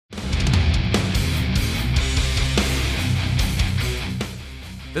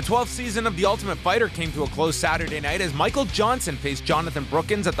The 12th season of The Ultimate Fighter came to a close Saturday night as Michael Johnson faced Jonathan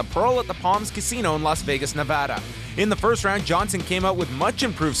Brookins at the Pearl at the Palms Casino in Las Vegas, Nevada. In the first round, Johnson came out with much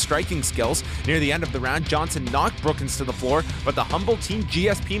improved striking skills. Near the end of the round, Johnson knocked Brookins to the floor, but the humble Team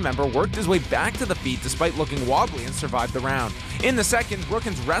GSP member worked his way back to the feet despite looking wobbly and survived the round. In the second,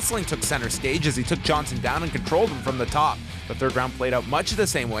 Brookins' wrestling took center stage as he took Johnson down and controlled him from the top. The third round played out much the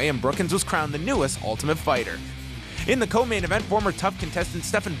same way, and Brookins was crowned the newest Ultimate Fighter. In the co-main event, former TUF contestant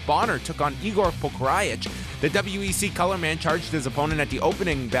Stefan Bonner took on Igor Pokrajic. The WEC color man charged his opponent at the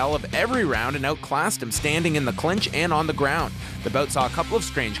opening bell of every round and outclassed him, standing in the clinch and on the ground. The bout saw a couple of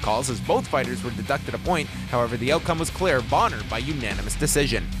strange calls as both fighters were deducted a point. However, the outcome was clear, Bonner by unanimous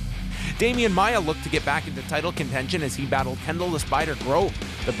decision. Damian Maia looked to get back into title contention as he battled Kendall the Spider Grove.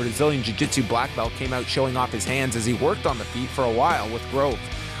 The Brazilian Jiu-Jitsu black belt came out showing off his hands as he worked on the feet for a while with Grove.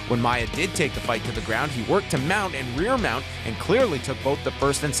 When Maia did take the fight to the ground, he worked to mount and rear mount and clearly took both the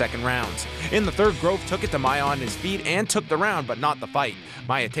first and second rounds. In the third, Grove took it to Maia on his feet and took the round, but not the fight.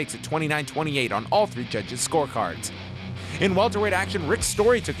 Maia takes it 29-28 on all three judges' scorecards. In welterweight action, Rick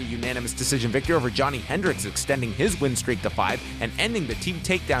Story took a unanimous decision victory over Johnny Hendricks, extending his win streak to 5 and ending the Team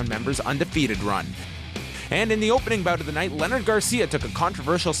Takedown members' undefeated run. And in the opening bout of the night, Leonard Garcia took a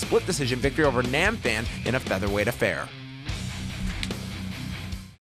controversial split decision victory over Nam Fan in a featherweight affair.